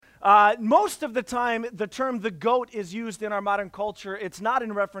Most of the time, the term the GOAT is used in our modern culture. It's not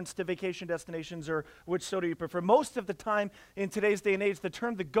in reference to vacation destinations or which soda you prefer. Most of the time in today's day and age, the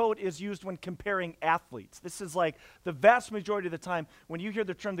term the GOAT is used when comparing athletes. This is like the vast majority of the time when you hear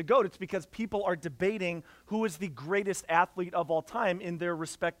the term the GOAT, it's because people are debating who is the greatest athlete of all time in their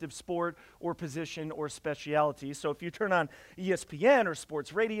respective sport or position or specialty. So if you turn on ESPN or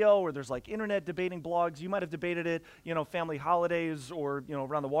sports radio or there's like internet debating blogs, you might have debated it, family holidays or,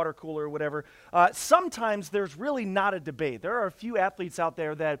 around the water cooler or whatever. Sometimes there's really not a debate. There are a few athletes out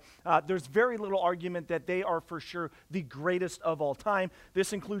there that there's very little argument that they are for sure the greatest of all time.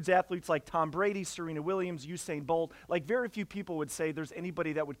 This includes athletes like Tom Brady, Serena Williams, Usain Bolt. Like very few people would say there's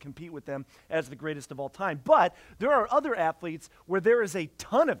anybody that would compete with them as the greatest of all time. But there are other athletes where there is a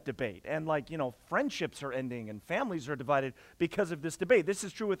ton of debate and friendships are ending and families are divided because of this debate. This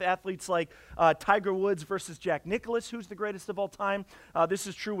is true with athletes like Tiger Woods versus Jack Nicklaus, who's the greatest of all time. This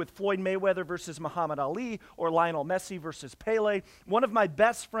is true with Floyd Mayweather versus Muhammad Ali or Lionel Messi versus Pele. One of my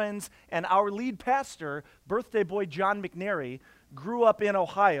best friends and our lead pastor, birthday boy John McNary, grew up in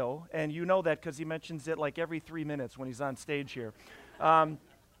Ohio, and you know that because he mentions it like every 3 minutes when he's on stage here.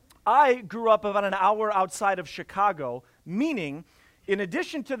 I grew up about an hour outside of Chicago, meaning in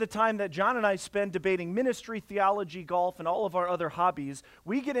addition to the time that John and I spend debating ministry, theology, golf, and all of our other hobbies,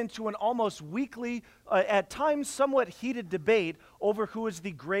 we get into an almost weekly, at times somewhat heated debate over who is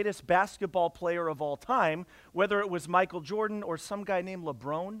the greatest basketball player of all time, whether it was Michael Jordan or some guy named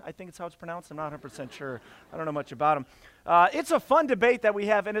LeBron, I think it's how it's pronounced. I'm not 100% sure. I don't know much about him. It's a fun debate that we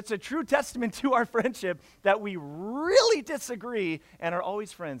have, and it's a true testament to our friendship that we really disagree and are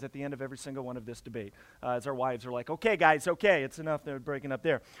always friends at the end of every single one of this debate. As our wives are like, okay, guys, okay, it's enough. They're breaking up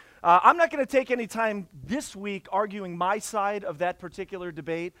there. I'm not going to take any time this week arguing my side of that particular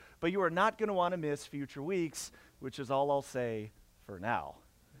debate, but you are not going to want to miss future weeks, which is all I'll say for now.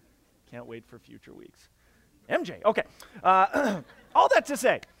 Can't wait for future weeks. MJ, okay. All that to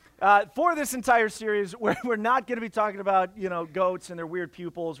say, for this entire series, we're not going to be talking about, goats and their weird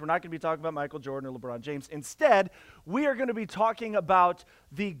pupils. We're not going to be talking about Michael Jordan or LeBron James. Instead, we are going to be talking about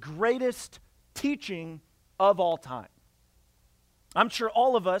the greatest teaching of all time. I'm sure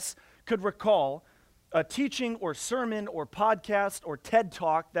all of us could recall a teaching or sermon or podcast or TED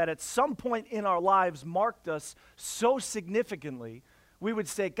Talk that at some point in our lives marked us so significantly, we would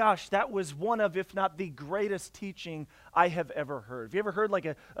say, gosh, that was one of, if not the greatest teaching I have ever heard. Have you ever heard like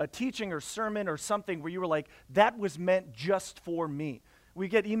a teaching or sermon or something where you were like, that was meant just for me? We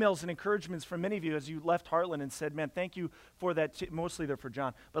get emails and encouragements from many of you as you left Heartland and said, man, thank you for that. Mostly they're for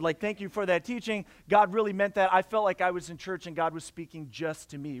John. But thank you for that teaching. God really meant that. I felt like I was in church and God was speaking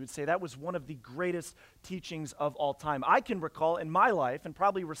just to me. You would say that was one of the greatest teachings of all time. I can recall in my life and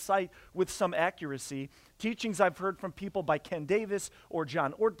probably recite with some accuracy teachings I've heard from people by Ken Davis or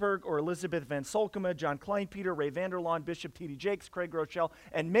John Ortberg or Elizabeth Van Solkema, John Kleinpeter, Ray Vanderlaan, Bishop T.D. Jakes, Craig Rochelle,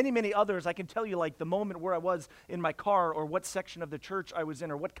 and many, many others. I can tell you the moment where I was in my car or what section of the church I was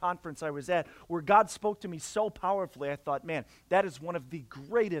in or what conference I was at where God spoke to me so powerfully. I thought, man, that is one of the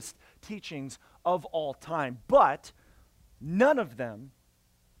greatest teachings of all time. But none of them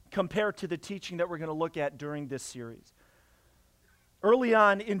compare to the teaching that we're going to look at during this series. Early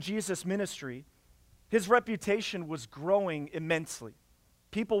on in Jesus' ministry, his reputation was growing immensely.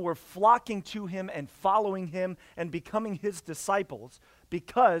 People were flocking to him and following him and becoming his disciples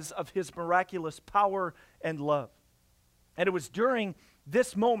because of his miraculous power and love. And it was during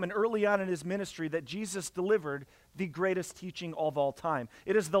this moment early on in his ministry that Jesus delivered the greatest teaching of all time.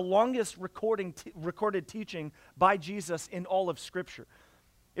 It is the longest recorded teaching by Jesus in all of Scripture.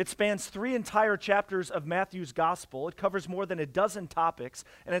 It spans 3 entire chapters of Matthew's gospel. It covers more than a dozen topics,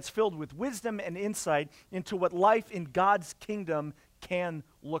 and it's filled with wisdom and insight into what life in God's kingdom can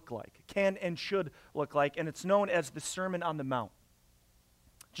look like, can and should look like, and it's known as the Sermon on the Mount.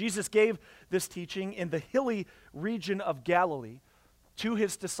 Jesus gave this teaching in the hilly region of Galilee to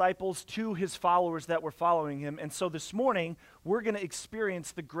his disciples, to his followers that were following him. And so this morning, we're going to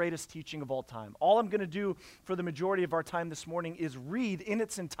experience the greatest teaching of all time. All I'm going to do for the majority of our time this morning is read in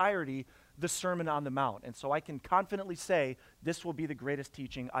its entirety the Sermon on the Mount. And so I can confidently say this will be the greatest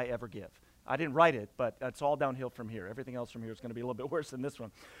teaching I ever give. I didn't write it, but it's all downhill from here. Everything else from here is going to be a little bit worse than this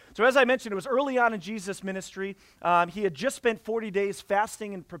one. So as I mentioned, it was early on in Jesus' ministry. He had just spent 40 days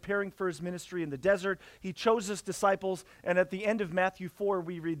fasting and preparing for his ministry in the desert. He chose his disciples, and at the end of Matthew 4,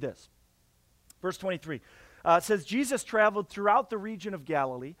 we read this. Verse 23. It says, Jesus traveled throughout the region of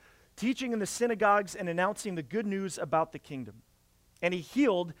Galilee, teaching in the synagogues and announcing the good news about the kingdom. And he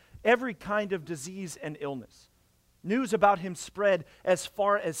healed every kind of disease and illness. News about him spread as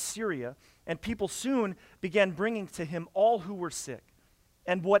far as Syria, and people soon began bringing to him all who were sick.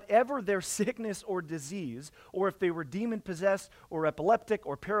 And whatever their sickness or disease, or if they were demon-possessed or epileptic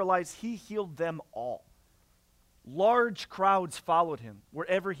or paralyzed, he healed them all. Large crowds followed him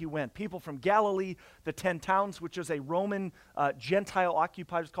wherever he went. People from Galilee, the 10 towns, which was a Roman Gentile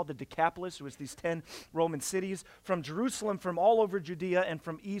occupied, it was called the Decapolis. It was these 10 Roman cities. From Jerusalem, from all over Judea, and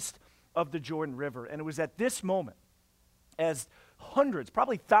from east of the Jordan River. And it was at this moment, as hundreds,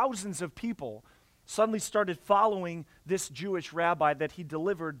 probably thousands of people suddenly started following this Jewish rabbi, that he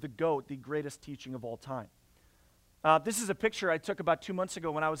delivered the goat, the greatest teaching of all time. This is a picture I took about 2 months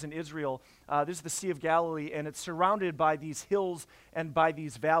ago when I was in Israel. This is the Sea of Galilee, and it's surrounded by these hills and by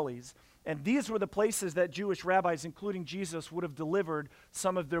these valleys. And these were the places that Jewish rabbis, including Jesus, would have delivered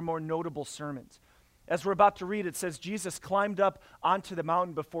some of their more notable sermons. As we're about to read, it says Jesus climbed up onto the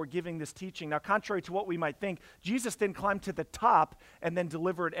mountain before giving this teaching. Now, contrary to what we might think, Jesus didn't climb to the top and then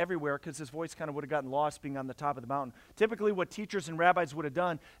deliver it everywhere, because his voice kind of would have gotten lost being on the top of the mountain. Typically, what teachers and rabbis would have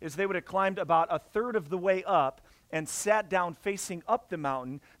done is they would have climbed about a third of the way up and sat down facing up the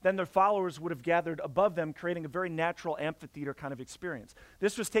mountain. Then their followers would have gathered above them, creating a very natural amphitheater kind of experience.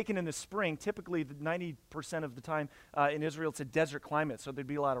 This was taken in the spring. Typically, 90% of the time in Israel, it's a desert climate, so there'd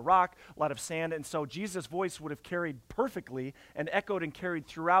be a lot of rock, a lot of sand, and so Jesus' voice would have carried perfectly and echoed and carried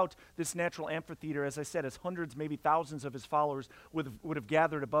throughout this natural amphitheater. As I said, as hundreds, maybe thousands of his followers would have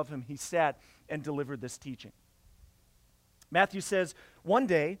gathered above him, he sat and delivered this teaching. Matthew says, one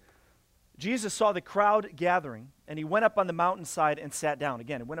day, Jesus saw the crowd gathering, and he went up on the mountainside and sat down.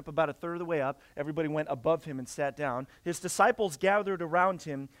 Again, it went up about a third of the way up. Everybody went above him and sat down. His disciples gathered around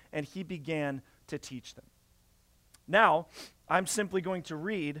him, and he began to teach them. Now, I'm simply going to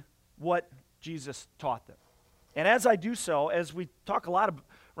read what Jesus taught them. And as I do so, as we talk a lot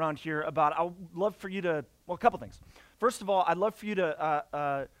around here about, I'd love for you to, well, a couple things. First of all, I'd love for you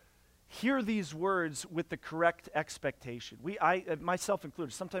to hear these words with the correct expectation. I, myself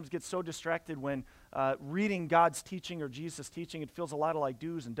included, sometimes get so distracted when reading God's teaching or Jesus' teaching. It feels a lot like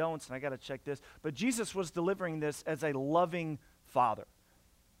do's and don'ts, and I got to check this. But Jesus was delivering this as a loving father.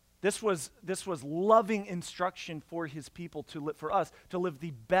 This was loving instruction for his people to live, for us to live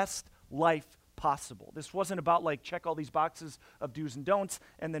the best life possible. This wasn't about like check all these boxes of do's and don'ts,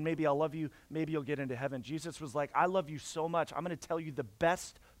 and then maybe I'll love you, maybe you'll get into heaven. Jesus was like, I love you so much, I'm going to tell you the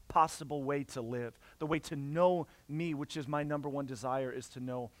best possible way to live, the way to know me, which is my number one desire, is to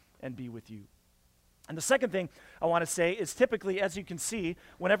know and be with you. And the second thing I want to say is typically, as you can see,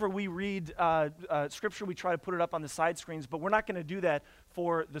 whenever we read Scripture, we try to put it up on the side screens, but we're not going to do that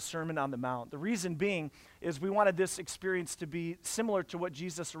for the Sermon on the Mount. The reason being is we wanted this experience to be similar to what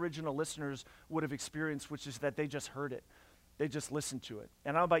Jesus' original listeners would have experienced, which is that they just heard it. They just listened to it.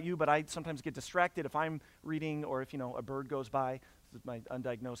 And I don't know about you, but I sometimes get distracted if I'm reading or if, a bird goes by. This is my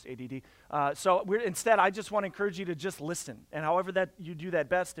undiagnosed ADD. So instead, I just want to encourage you to just listen. And however that you do that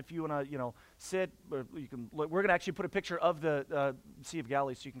best, if you want to, sit, or you can. We're going to actually put a picture of the Sea of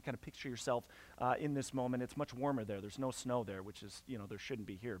Galilee so you can kind of picture yourself in this moment. It's much warmer there. There's no snow there, which is, there shouldn't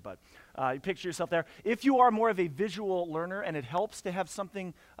be here. But you picture yourself there. If you are more of a visual learner and it helps to have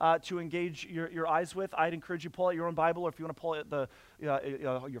something to engage your eyes with, I'd encourage you to pull out your own Bible, or if you want to pull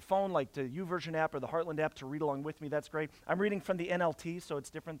out your phone, like the YouVersion app or the Heartland app, to read along with me, that's great. I'm reading from the NLT, so it's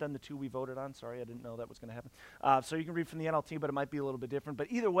different than the two we voted on. Sorry, I didn't know that was going to happen. So you can read from the NLT, but it might be a little bit different.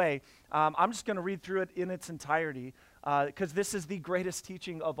 But either way, I'm just going to read through it in its entirety, because this is the greatest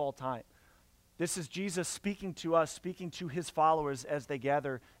teaching of all time. This is Jesus speaking to us, speaking to his followers as they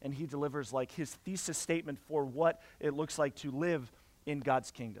gather, and he delivers like his thesis statement for what it looks like to live in God's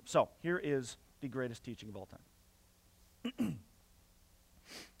kingdom. So here is the greatest teaching of all time.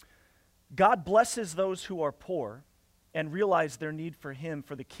 God blesses those who are poor and realize their need for him,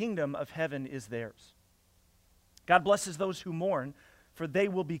 for the kingdom of heaven is theirs. God blesses those who mourn, for they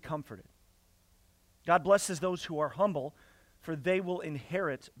will be comforted. God blesses those who are humble, for they will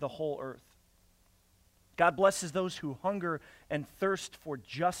inherit the whole earth. God blesses those who hunger and thirst for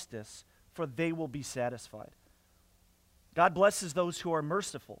justice, for they will be satisfied. God blesses those who are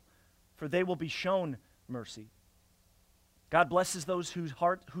merciful, for they will be shown mercy. God blesses those whose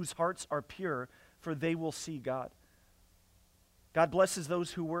hearts are pure, for they will see God. God blesses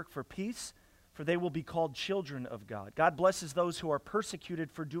those who work for peace, for they will be called children of God. God blesses those who are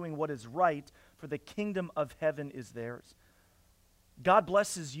persecuted for doing what is right, for the kingdom of heaven is theirs. God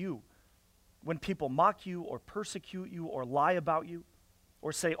blesses you when people mock you or persecute you or lie about you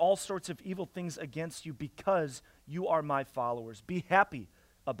or say all sorts of evil things against you because you are my followers. Be happy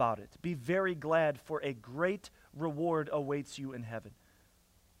about it. Be very glad, for a great reward awaits you in heaven.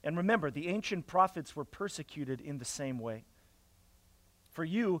 And remember, the ancient prophets were persecuted in the same way. For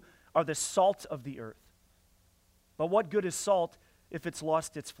you are the salt of the earth. But what good is salt if it's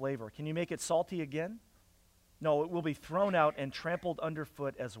lost its flavor? Can you make it salty again? No, it will be thrown out and trampled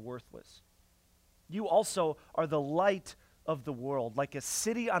underfoot as worthless. You also are the light of the world, like a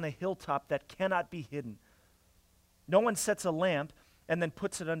city on a hilltop that cannot be hidden. No one sets a lamp and then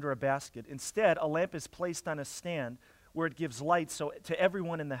puts it under a basket. Instead, a lamp is placed on a stand where it gives light to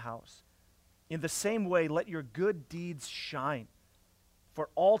everyone in the house. In the same way, let your good deeds shine for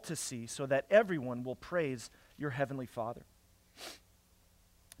all to see, so that everyone will praise your heavenly Father.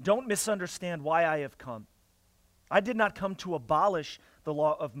 Don't misunderstand why I have come. I did not come to abolish the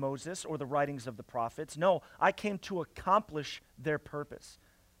law of Moses or the writings of the prophets. No, I came to accomplish their purpose.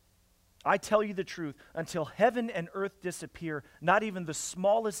 I tell you the truth, until heaven and earth disappear, not even the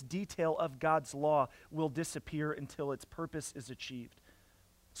smallest detail of God's law will disappear until its purpose is achieved.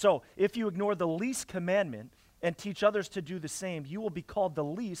 So, if you ignore the least commandment and teach others to do the same, you will be called the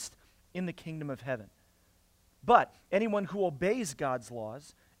least in the kingdom of heaven. But anyone who obeys God's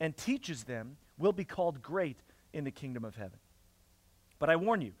laws and teaches them will be called great in the kingdom of heaven. But I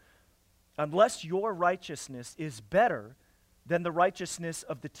warn you, unless your righteousness is better than the righteousness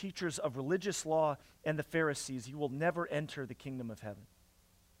of the teachers of religious law and the Pharisees, you will never enter the kingdom of heaven.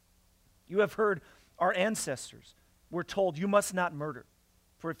 You have heard our ancestors were told, you must not murder,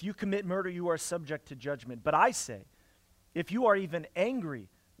 for if you commit murder, you are subject to judgment. But I say, if you are even angry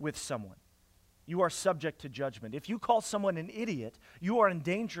with someone, you are subject to judgment. If you call someone an idiot, you are in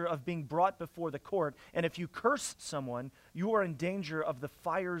danger of being brought before the court. And if you curse someone, you are in danger of the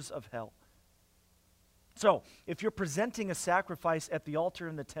fires of hell. So, if you're presenting a sacrifice at the altar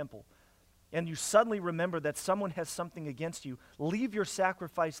in the temple, and you suddenly remember that someone has something against you, leave your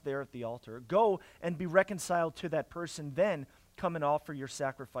sacrifice there at the altar. Go and be reconciled to that person, then come and offer your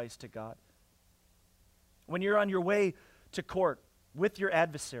sacrifice to God. When you're on your way to court with your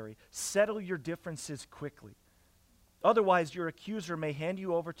adversary, settle your differences quickly. Otherwise, your accuser may hand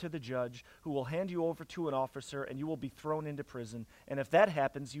you over to the judge, who will hand you over to an officer, and you will be thrown into prison. And if that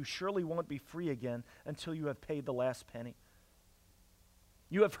happens, you surely won't be free again until you have paid the last penny.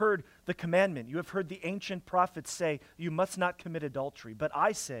 You have heard the commandment. You have heard the ancient prophets say, you must not commit adultery. But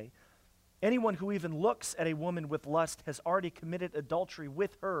I say, anyone who even looks at a woman with lust has already committed adultery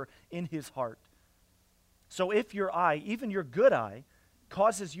with her in his heart. So if your eye, even your good eye,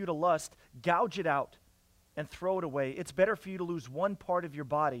 causes you to lust, gouge it out and throw it away. It's better for you to lose one part of your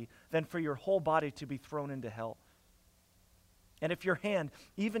body than for your whole body to be thrown into hell. And if your hand,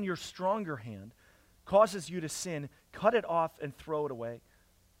 even your stronger hand, causes you to sin, cut it off and throw it away.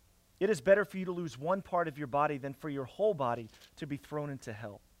 It is better for you to lose one part of your body than for your whole body to be thrown into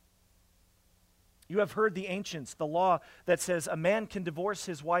hell. You have heard the ancients, the law that says a man can divorce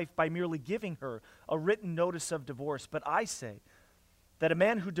his wife by merely giving her a written notice of divorce. But I say that a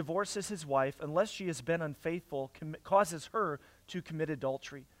man who divorces his wife, unless she has been unfaithful, causes her to commit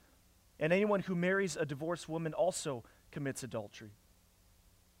adultery. And anyone who marries a divorced woman also commits adultery.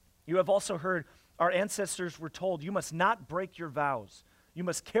 You have also heard our ancestors were told, you must not break your vows. You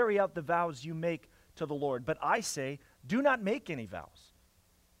must carry out the vows you make to the Lord. But I say, do not make any vows.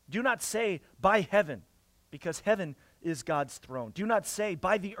 Do not say, by heaven, because heaven is God's throne. Do not say,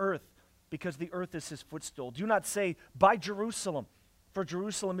 by the earth, because the earth is his footstool. Do not say, by Jerusalem, for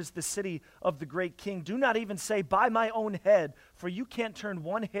Jerusalem is the city of the great king. Do not even say, by my own head, for you can't turn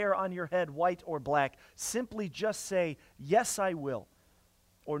one hair on your head white or black. Simply just say, yes, I will,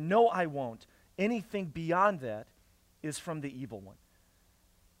 or no, I won't. Anything beyond that is from the evil one.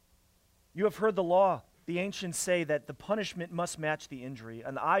 You have heard the law. The ancients say that the punishment must match the injury,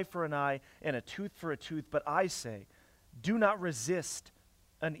 an eye for an eye and a tooth for a tooth. But I say, do not resist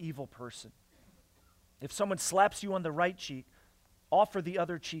an evil person. If someone slaps you on the right cheek, offer the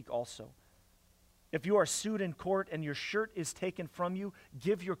other cheek also. If you are sued in court and your shirt is taken from you,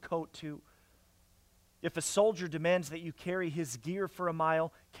 give your coat too. If a soldier demands that you carry his gear for a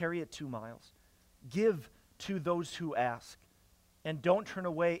mile, carry it 2 miles. Give to those who ask, and don't turn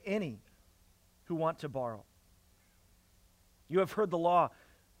away any who want to borrow. You have heard the law.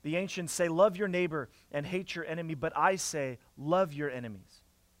 The ancients say, love your neighbor and hate your enemy. But I say, love your enemies.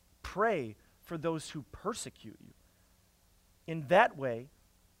 Pray for those who persecute you. In that way,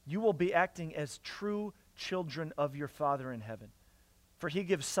 you will be acting as true children of your Father in heaven. For he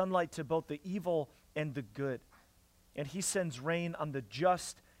gives sunlight to both the evil and the good, and he sends rain on the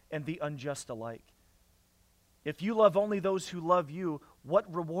just and the unjust alike. If you love only those who love you,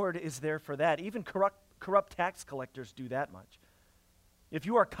 what reward is there for that? Even corrupt tax collectors do that much. If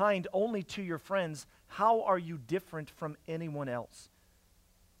you are kind only to your friends, how are you different from anyone else?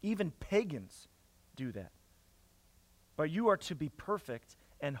 Even pagans do that. But you are to be perfect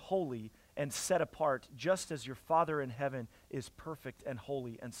and holy and set apart, just as your Father in heaven is perfect and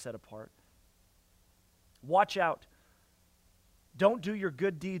holy and set apart. Watch out. Don't do your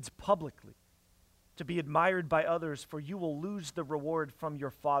good deeds publicly to be admired by others, for you will lose the reward from your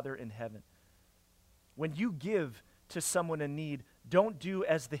Father in heaven. When you give to someone in need, don't do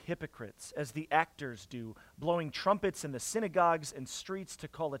as the hypocrites, as the actors do, blowing trumpets in the synagogues and streets to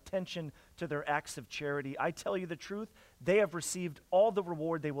call attention to their acts of charity. I tell you the truth, they have received all the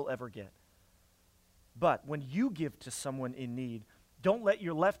reward they will ever get. But when you give to someone in need, don't let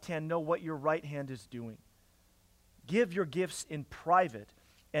your left hand know what your right hand is doing. Give your gifts in private,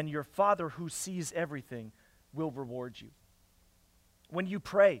 and your Father who sees everything will reward you. When you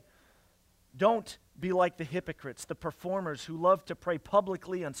pray, don't be like the hypocrites, the performers who love to pray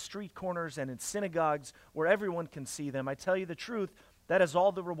publicly on street corners and in synagogues where everyone can see them. I tell you the truth, that is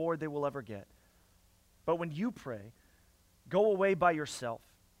all the reward they will ever get. But when you pray, go away by yourself.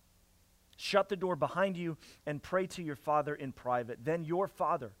 Shut the door behind you and pray to your Father in private. Then your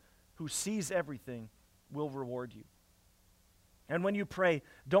Father, who sees everything, will reward you. And when you pray,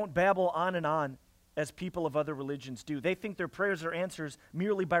 don't babble on and on as people of other religions do. They think their prayers are answers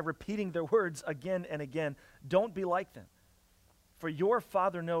merely by repeating their words again and again. Don't be like them. For your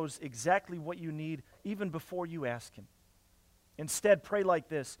Father knows exactly what you need even before you ask him. Instead, pray like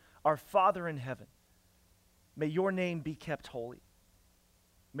this: Our Father in heaven, may your name be kept holy.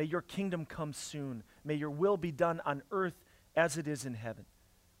 May your kingdom come soon. May your will be done on earth as it is in heaven.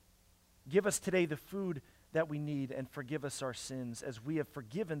 Give us today the food that we need, and forgive us our sins as we have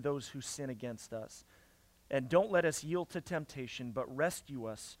forgiven those who sin against us. And don't let us yield to temptation, but rescue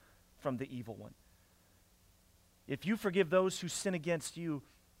us from the evil one. If you forgive those who sin against you,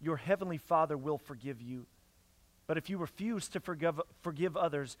 your heavenly Father will forgive you. But if you refuse to forgive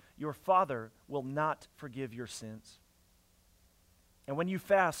others, your Father will not forgive your sins. And when you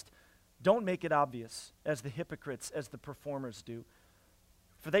fast, don't make it obvious, as the hypocrites, as the performers do.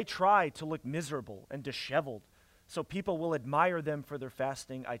 For they try to look miserable and disheveled, so people will admire them for their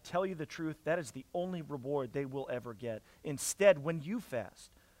fasting. I tell you the truth, that is the only reward they will ever get. Instead, when you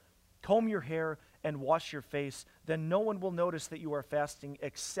fast, comb your hair and wash your face, then no one will notice that you are fasting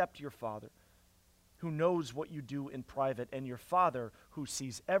except your Father, who knows what you do in private, and your Father, who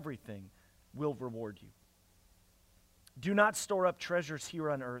sees everything, will reward you. Do not store up treasures here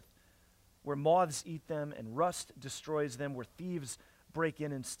on earth, where moths eat them and rust destroys them, where thieves break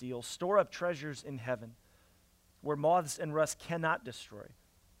in and steal. Store up treasures in heaven, where moths and rust cannot destroy,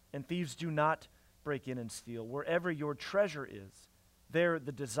 and thieves do not break in and steal. Wherever your treasure is, there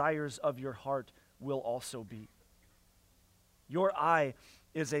the desires of your heart will also be. Your eye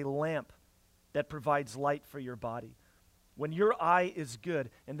is a lamp that provides light for your body. When your eye is good,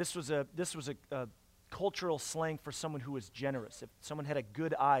 and this was a cultural slang for someone who was generous. If someone had a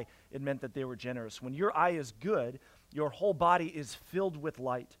good eye, it meant that they were generous. When your eye is good, your whole body is filled with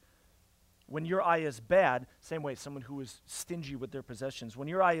light. When your eye is bad, same way, someone who is stingy with their possessions. When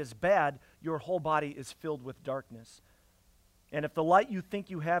your eye is bad, your whole body is filled with darkness. And if the light you think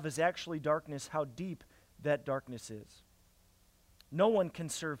you have is actually darkness, how deep that darkness is. No one can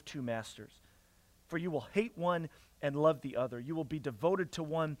serve two masters, for you will hate one and love the other. You will be devoted to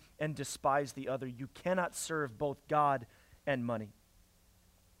one and despise the other. You cannot serve both God and money.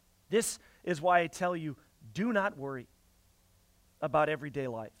 This is why I tell you, do not worry about everyday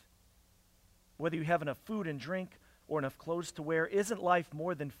life. Whether you have enough food and drink or enough clothes to wear, isn't life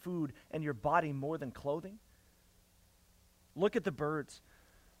more than food and your body more than clothing? Look at the birds.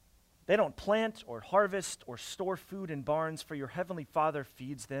 They don't plant or harvest or store food in barns, for your heavenly Father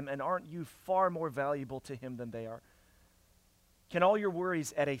feeds them, and aren't you far more valuable to him than they are? Can all your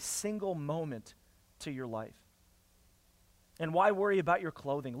worries add a single moment to your life? And why worry about your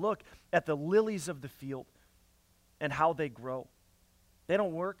clothing? Look at the lilies of the field and how they grow. They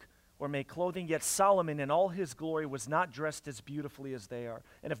don't work or make clothing, yet Solomon in all his glory was not dressed as beautifully as they are.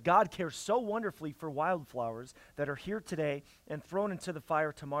 And if God cares so wonderfully for wildflowers that are here today and thrown into the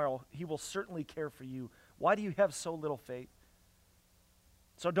fire tomorrow, he will certainly care for you. Why do you have so little faith?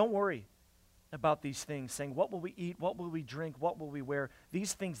 So don't worry about these things, saying, what will we eat? What will we drink? What will we wear?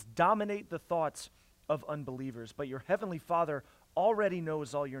 These things dominate the thoughts of unbelievers, but your heavenly Father already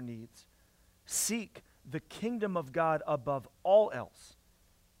knows all your needs. Seek the kingdom of God above all else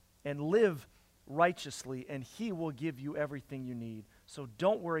and live righteously, and he will give you everything you need. So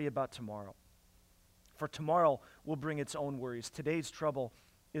don't worry about tomorrow, for tomorrow will bring its own worries. Today's trouble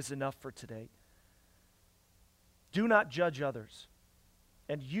is enough for today. Do not judge others,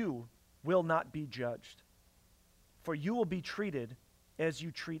 and you will not be judged, for you will be treated as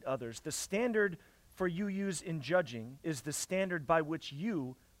you treat others. The standard for you use in judging is the standard by which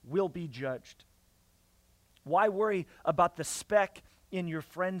you will be judged. Why worry about the speck in your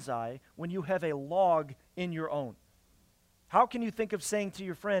friend's eye when you have a log in your own? How can you think of saying to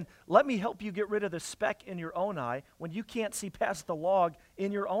your friend, let me help you get rid of the speck in your own eye, when you can't see past the log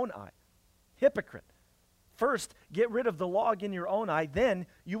in your own eye? Hypocrite. First, get rid of the log in your own eye, then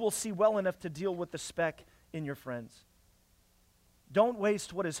you will see well enough to deal with the speck in your friend's. Don't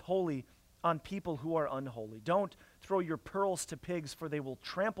waste what is holy on people who are unholy. Don't throw your pearls to pigs, for they will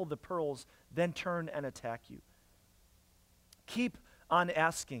trample the pearls, then turn and attack you. Keep on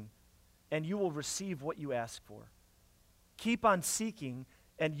asking, and you will receive what you ask for. Keep on seeking,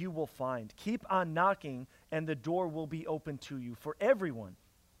 and you will find. Keep on knocking, and the door will be open to you. For everyone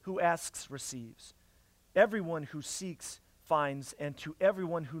who asks receives. Everyone who seeks finds, and to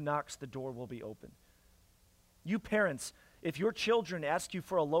everyone who knocks, the door will be open. You parents, if your children ask you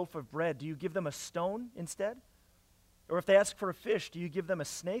for a loaf of bread, do you give them a stone instead? Or if they ask for a fish, do you give them a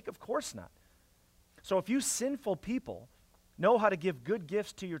snake? Of course not. So if you sinful people know how to give good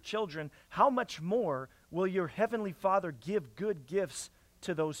gifts to your children, how much more will your heavenly Father give good gifts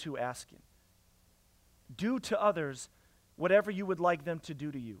to those who ask him? Do to others whatever you would like them to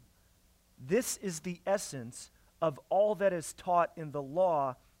do to you. This is the essence of all that is taught in the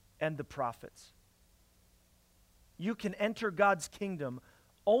law and the prophets. You can enter God's kingdom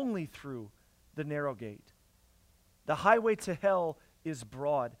only through the narrow gate. The highway to hell is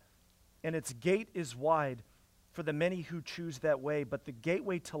broad, and its gate is wide for the many who choose that way, but the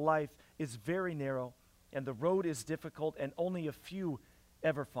gateway to life is very narrow, and the road is difficult, and only a few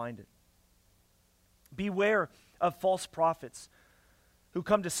ever find it. Beware of false prophets who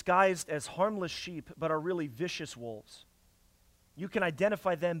come disguised as harmless sheep, but are really vicious wolves. You can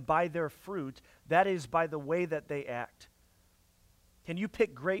identify them by their fruit, that is, by the way that they act. Can you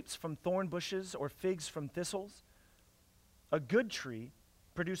pick grapes from thorn bushes or figs from thistles? A good tree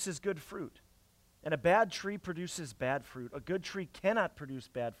produces good fruit, and a bad tree produces bad fruit. A good tree cannot produce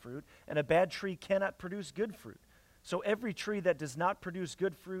bad fruit, and a bad tree cannot produce good fruit. So every tree that does not produce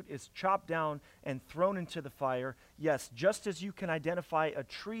good fruit is chopped down and thrown into the fire. Yes, just as you can identify a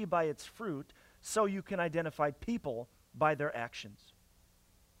tree by its fruit, so you can identify people by their actions.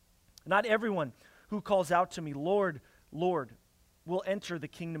 Not everyone who calls out to me, Lord, Lord, will enter the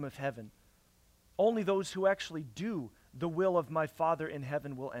kingdom of heaven. Only those who actually do the will of my Father in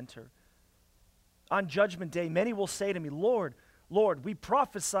heaven will enter. On judgment day, many will say to me, Lord, Lord, we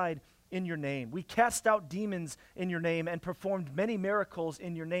prophesied in your name. We cast out demons in your name and performed many miracles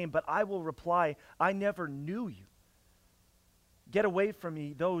in your name. But I will reply, I never knew you. Get away from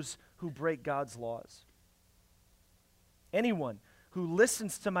me, those who break God's laws. Anyone who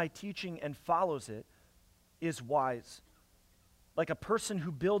listens to my teaching and follows it is wise, like a person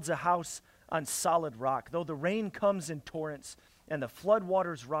who builds a house on solid rock. Though the rain comes in torrents and the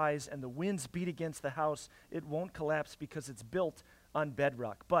floodwaters rise and the winds beat against the house, it won't collapse because it's built on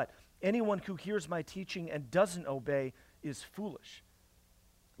bedrock. But anyone who hears my teaching and doesn't obey is foolish,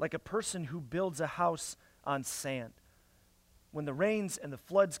 like a person who builds a house on sand. When the rains and the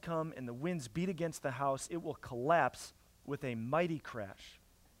floods come and the winds beat against the house, it will collapse with a mighty crash.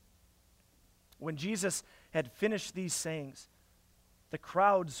 When Jesus had finished these sayings, the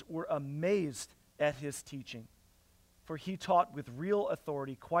crowds were amazed at his teaching, for he taught with real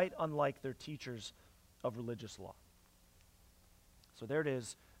authority, quite unlike their teachers of religious law. So there it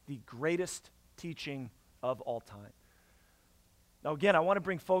is, the greatest teaching of all time. Now again, I want to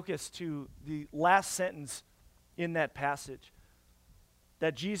bring focus to the last sentence in that passage,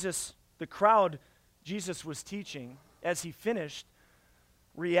 that Jesus, the crowd Jesus was teaching, as he finished,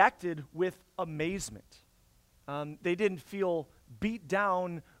 reacted with amazement. They didn't feel beat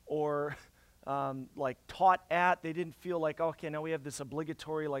down or like taught at. They didn't feel like, okay, now we have this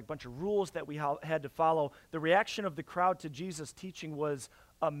obligatory like bunch of rules that we had to follow. The reaction of the crowd to Jesus' teaching was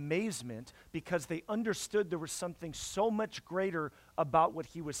amazement, because they understood there was something so much greater about what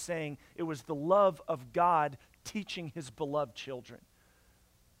he was saying. It was the love of God teaching his beloved children.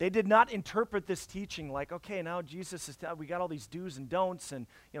 They did not interpret this teaching like, okay, now Jesus is, we got all these do's and don'ts, and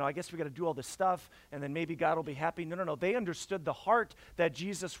I guess we got to do all this stuff, and then maybe God will be happy. No. They understood the heart that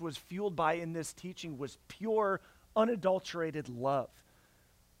Jesus was fueled by in this teaching was pure, unadulterated love.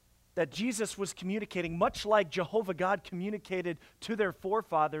 That Jesus was communicating, much like Jehovah God communicated to their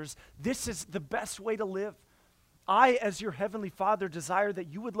forefathers, this is the best way to live. I, as your heavenly Father, desire that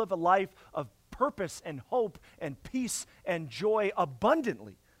you would live a life of purpose and hope and peace and joy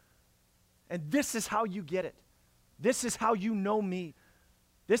abundantly. And this is how you get it. This is how you know me.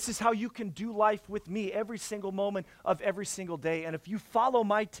 This is how you can do life with me every single moment of every single day. And if you follow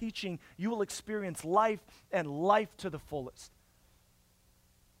my teaching, you will experience life and life to the fullest.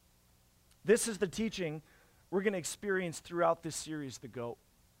 This is the teaching we're going to experience throughout this series, The GOAT.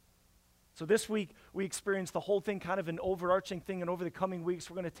 So this week, we experienced the whole thing, kind of an overarching thing, and over the coming weeks,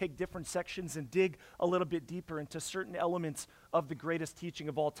 we're going to take different sections and dig a little bit deeper into certain elements of the greatest teaching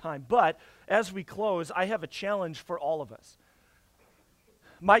of all time. But as we close, I have a challenge for all of us.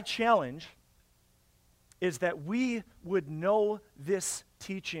 My challenge is that we would know this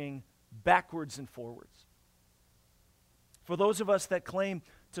teaching backwards and forwards. For those of us that claim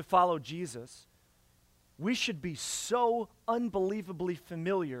to follow Jesus, we should be so unbelievably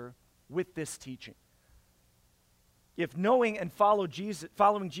familiar with this teaching. If knowing and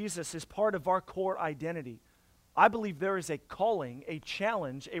following Jesus is part of our core identity, I believe there is a calling, a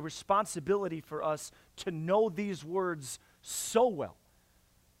challenge, a responsibility for us to know these words so well.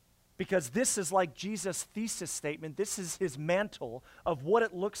 Because this is like Jesus' thesis statement. This is his mantle of what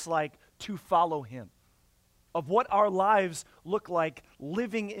it looks like to follow him, of what our lives look like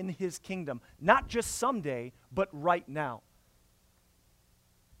living in his kingdom, not just someday, but right now.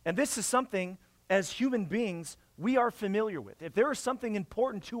 And this is something, as human beings, we are familiar with. If there is something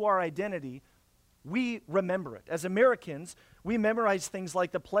important to our identity, we remember it. As Americans, we memorize things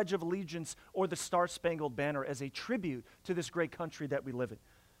like the Pledge of Allegiance or the Star-Spangled Banner as a tribute to this great country that we live in.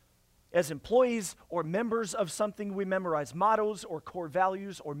 As employees or members of something, we memorize mottos or core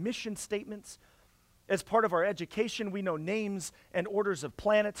values or mission statements. As part of our education, we know names and orders of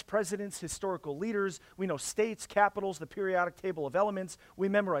planets, presidents, historical leaders. We know states, capitals, the periodic table of elements. We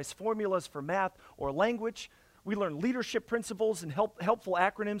memorize formulas for math or language. We learn leadership principles and helpful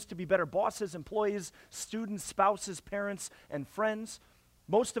acronyms to be better bosses, employees, students, spouses, parents, and friends.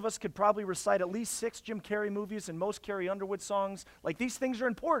 Most of us could probably recite at least 6 Jim Carrey movies and most Carrie Underwood songs. Like, these things are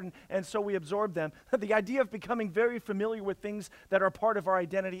important, and so we absorb them. The idea of becoming very familiar with things that are part of our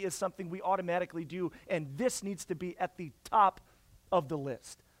identity is something we automatically do, and this needs to be at the top of the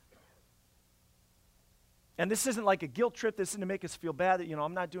list. And this isn't like a guilt trip. This isn't to make us feel bad that,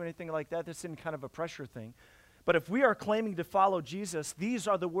 I'm not doing anything like that. This isn't kind of a pressure thing. But if we are claiming to follow Jesus, these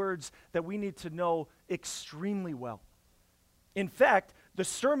are the words that we need to know extremely well. In fact, the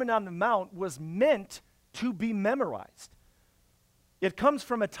Sermon on the Mount was meant to be memorized. It comes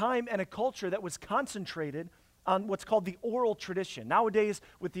from a time and a culture that was concentrated on what's called the oral tradition. Nowadays,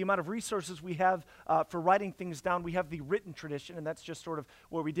 with the amount of resources we have for writing things down, we have the written tradition, and that's just sort of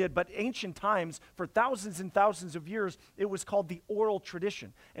what we did. But ancient times, for thousands and thousands of years, it was called the oral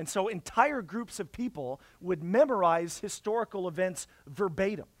tradition. And so entire groups of people would memorize historical events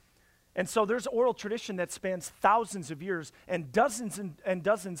verbatim. And so there's oral tradition that spans thousands of years, and dozens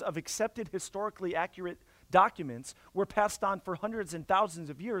of accepted historically accurate documents were passed on for hundreds and thousands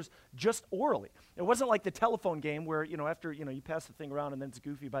of years just orally. It wasn't like the telephone game where, after, you pass the thing around and then it's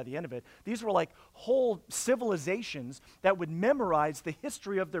goofy by the end of it. These were like whole civilizations that would memorize the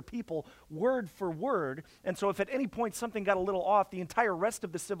history of their people word for word. And so if at any point something got a little off, the entire rest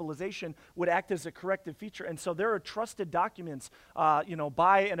of the civilization would act as a corrective feature. And so there are trusted documents,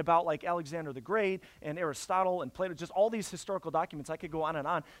 by and about like Alexander the Great and Aristotle and Plato, just all these historical documents, I could go on and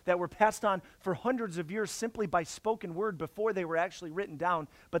on, that were passed on for hundreds of years simply by spoken word before they were actually written down,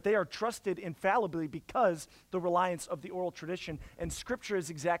 but they are trusted infallibly because the reliance of the oral tradition, and Scripture is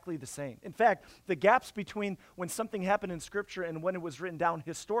exactly the same. In fact, the gaps between when something happened in Scripture and when it was written down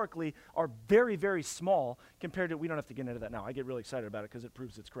historically are very, very small compared to, we don't have to get into that now. I get really excited about it because it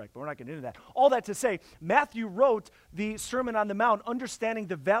proves it's correct, but we're not getting into that. All that to say, Matthew wrote the Sermon on the Mount understanding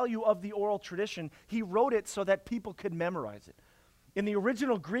the value of the oral tradition. He wrote it so that people could memorize it. In the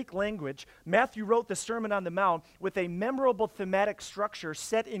original Greek language, Matthew wrote the Sermon on the Mount with a memorable thematic structure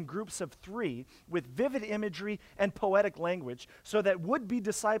set in groups of 3 with vivid imagery and poetic language so that would-be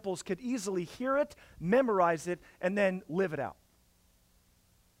disciples could easily hear it, memorize it, and then live it out.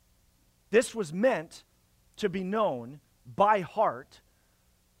 This was meant to be known by heart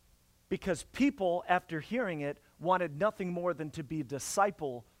because people, after hearing it, wanted nothing more than to be a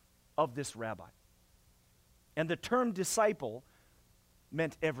disciple of this rabbi. And the term disciple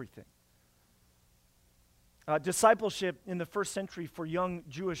meant everything. Discipleship in the first century for young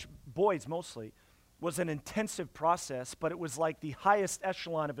Jewish boys mostly was an intensive process, but it was like the highest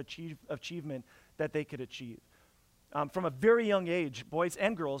echelon of achievement that they could achieve. From a very young age, boys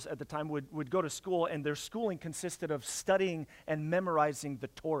and girls at the time would go to school, and their schooling consisted of studying and memorizing the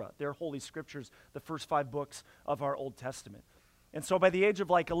Torah, their holy scriptures, the first 5 books of our Old Testament. And so by the age of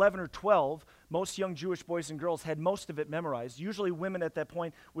like 11 or 12, most young Jewish boys and girls had most of it memorized. Usually women at that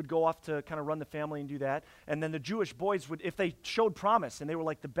point would go off to kind of run the family and do that. And then the Jewish boys would, if they showed promise and they were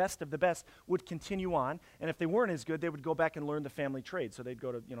like the best of the best, would continue on. And if they weren't as good, they would go back and learn the family trade. So they'd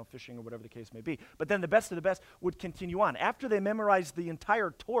go to, fishing or whatever the case may be. But then the best of the best would continue on. After they memorized the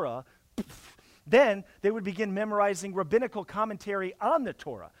entire Torah, Then they would begin memorizing rabbinical commentary on the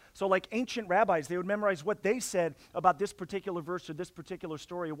Torah. So like ancient rabbis, they would memorize what they said about this particular verse or this particular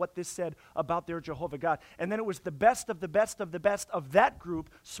story or what this said about their Jehovah God. And then it was the best of the best of the best of that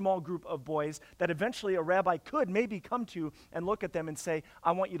group, small group of boys, that eventually a rabbi could maybe come to and look at them and say,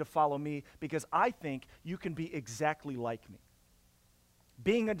 I want you to follow me because I think you can be exactly like me.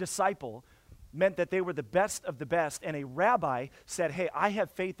 Being a disciple meant that they were the best of the best, and a rabbi said, hey, I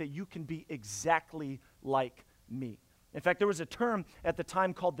have faith that you can be exactly like me. In fact, there was a term at the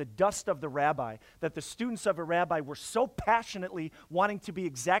time called the dust of the rabbi, that the students of a rabbi were so passionately wanting to be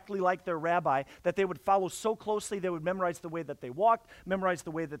exactly like their rabbi that they would follow so closely, they would memorize the way that they walked, memorize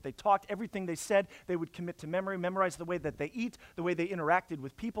the way that they talked, everything they said, they would commit to memory, memorize the way that they eat, the way they interacted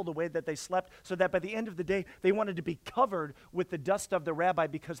with people, the way that they slept, so that by the end of the day, they wanted to be covered with the dust of the rabbi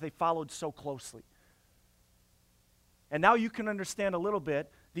because they followed so closely. And now you can understand a little bit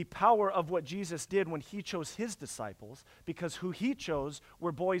the power of what Jesus did when he chose his disciples, because who he chose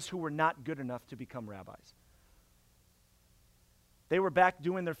were boys who were not good enough to become rabbis. They were back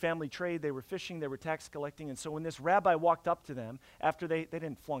doing their family trade, they were fishing, they were tax collecting, and so when this rabbi walked up to them, after they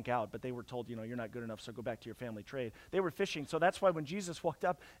didn't flunk out, but they were told, you're not good enough, so go back to your family trade. They were fishing, so that's why when Jesus walked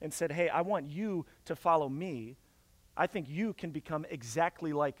up and said, hey, I want you to follow me, I think you can become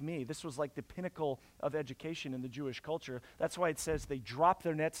exactly like me. This was like the pinnacle of education in the Jewish culture. That's why it says they dropped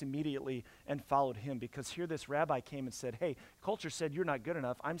their nets immediately and followed him, because here this rabbi came and said, hey, culture said you're not good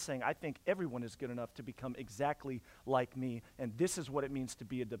enough. I'm saying I think everyone is good enough to become exactly like me, and this is what it means to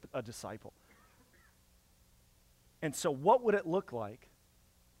be a disciple. And so what would it look like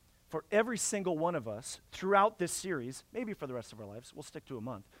for every single one of us throughout this series, maybe for the rest of our lives, we'll stick to a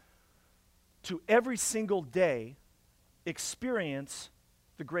month, to every single day experience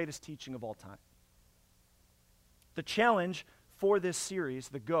the greatest teaching of all time? The challenge for this series,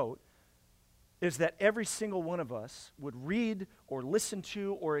 The GOAT, is that every single one of us would read or listen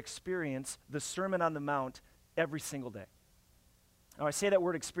to or experience the Sermon on the Mount every single day. Now, I say that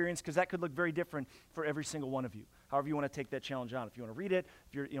word experience because that could look very different for every single one of you. However you want to take that challenge on. If you want to read it,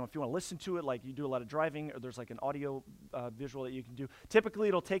 if you want to listen to it, like you do a lot of driving, or there's like an audio visual that you can do. Typically,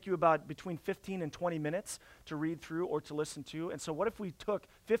 it'll take you about between 15 and 20 minutes to read through or to listen to. And so what if we took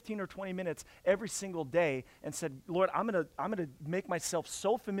 15 or 20 minutes every single day and said, Lord, I'm gonna make myself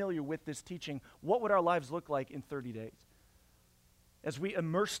so familiar with this teaching. What would our lives look like in 30 days? As we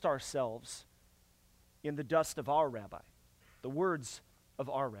immersed ourselves in the dust of our rabbi, the words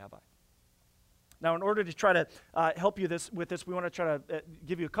of our rabbi. Now, in order to try to help you with this, we want to try to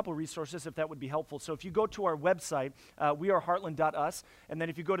give you a couple resources if that would be helpful. So if you go to our website, weareheartland.us, and then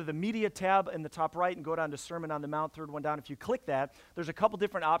if you go to the media tab in the top right and go down to Sermon on the Mount, third one down, if you click that, there's a couple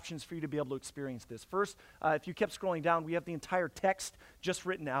different options for you to be able to experience this. First, if you kept scrolling down, we have the entire text just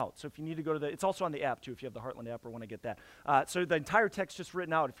written out. So if you need to go to it's also on the app too, if you have the Heartland app or want to get that. So the entire text just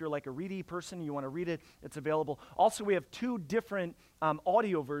written out. If you're like a ready person and you want to read it, it's available. Also, we have two different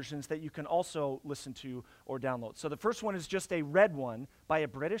audio versions that you can also listen to or download. So the first one is just a read one by a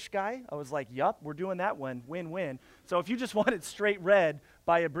British guy. I was like, yup, we're doing that one, win-win. So if you just want it straight read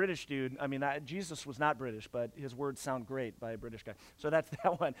by a British dude, I mean, Jesus was not British, but his words sound great by a British guy. So that's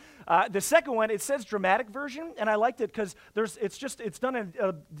that one. The second one, it says dramatic version, and I liked it because it's done in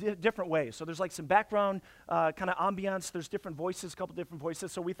a different way. So there's like some background kind of ambiance. There's different voices, a couple different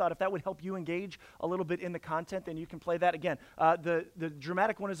voices. So we thought if that would help you engage a little bit in the content, then you can play that. Again, the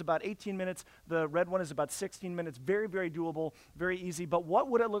dramatic one is about 18 minutes. The red one is about 16 minutes. Very, very doable, very easy. But what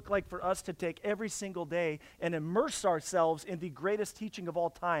would it look like for us to take every single day and immerse ourselves in the greatest teaching of all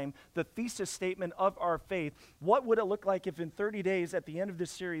time, the thesis statement of our faith? What would it look like if in 30 days at the end of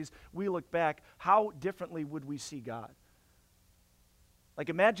this series we look back? How differently would we see God? Like,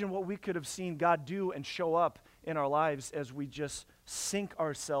 imagine what we could have seen God do and show up in our lives as we just sink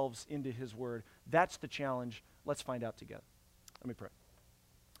ourselves into his word. That's the challenge. Let's find out together. Let me pray.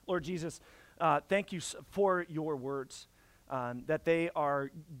 Lord Jesus, thank you for your words, that they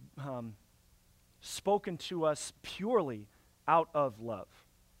are spoken to us purely out of love.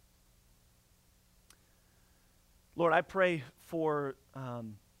 Lord, I pray for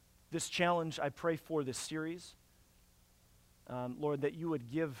this challenge. I pray for this series. Lord, that you would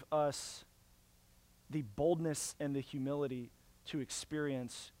give us the boldness and the humility to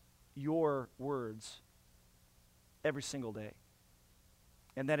experience your words every single day.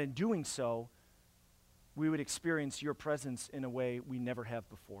 And that in doing so, we would experience your presence in a way we never have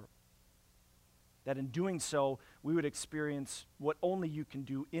before. That in doing so, we would experience what only you can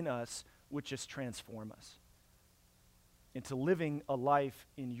do in us, which is transform us into living a life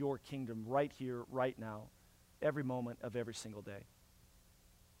in your kingdom right here, right now, every moment of every single day.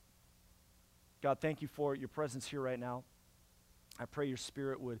 God, thank you for your presence here right now. I pray your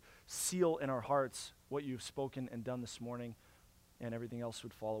Spirit would seal in our hearts what you've spoken and done this morning, and everything else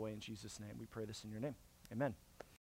would fall away in Jesus' name. We pray this in your name. Amen.